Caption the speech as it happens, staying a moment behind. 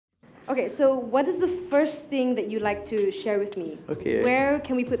Okay, so what is the first thing that you'd like to share with me? Okay. Where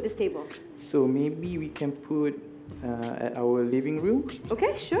can we put this table? So maybe we can put at our living room.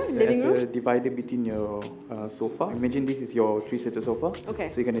 Okay, sure. Living room. As a divider between your sofa. Imagine this is your three-seater sofa. Okay.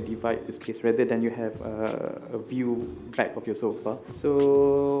 So you're going to divide the space rather than you have a view back of your sofa.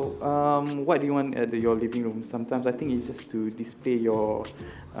 So what do you want at your living room? Sometimes I think it's just to display your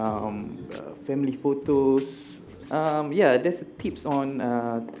family photos. Yeah, there's tips on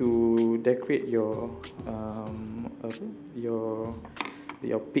to decorate your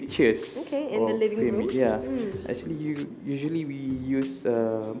pictures. Okay, in the living room. Yeah, actually, usually we use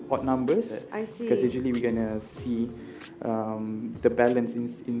odd numbers. I see. Because usually we're gonna see the balance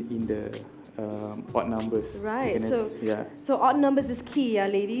in the odd numbers. Right. Yeah. So odd numbers is key, yeah,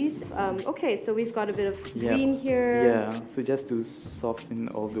 ladies. Okay, so we've got a bit of green here. Yeah. So just to soften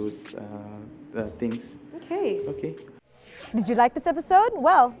all those things. Okay. Okay. Did you like this episode?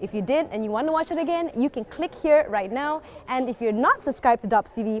 Well, if you did and you want to watch it again, you can click here right now. And if you're not subscribed to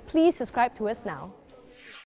DOPStv, please subscribe to us now.